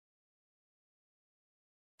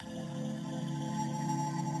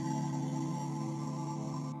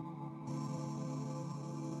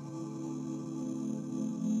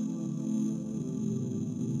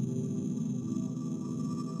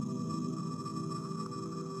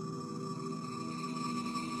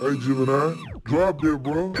Hey Gemini, drop that,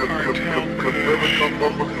 bro. You better come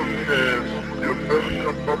up with some cash. You better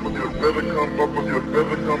come up with some cash. You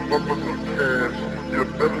better come up with some cash. You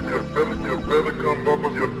better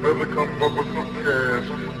come up with some cash.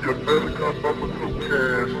 You better come up with some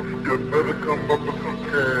cash. You better come up with some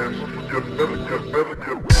cash. You better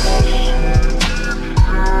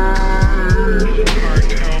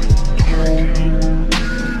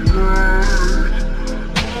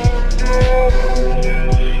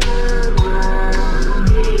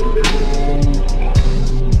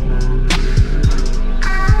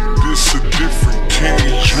This a different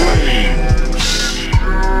KINGZ DREAMZ.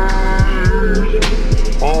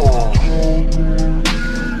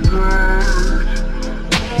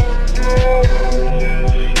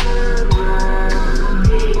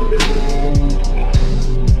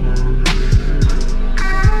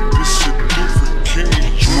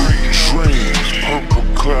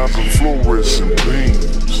 Clouds of fluorescent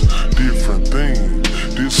beams, different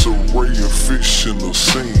themes, this array of fictional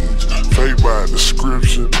scenes. Fade by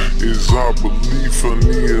description is our belief in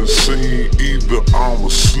the unseen. Either I'm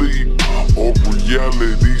asleep or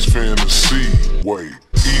reality's fantasy. Wait,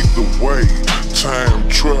 either way, time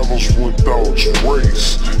travels when thoughts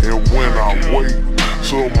race. And when I wait,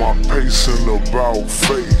 so my pacing about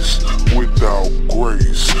face without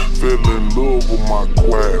grace. Fell in love with my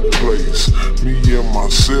quiet place. Me and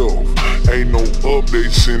myself, ain't no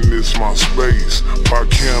updates in this my space. By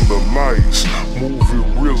candlelights, movie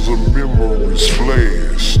reels of memories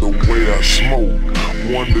flash. The way I smoke,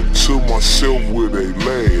 wonder to myself will they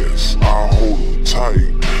last. I hold them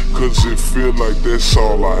tight, cause it feel like that's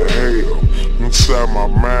all I have. Inside my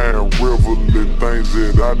mind, reveling things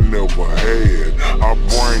that I never had. I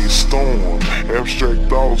brainstorm, abstract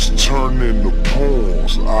thoughts turn into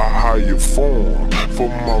poems. I hire form, for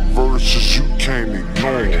my verses you can't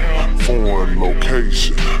ignore. Foreign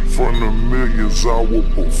location, from the millions I will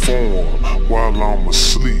perform while I'm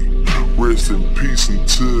asleep. Rest in peace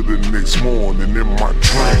until the next morning in my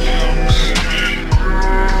dreams.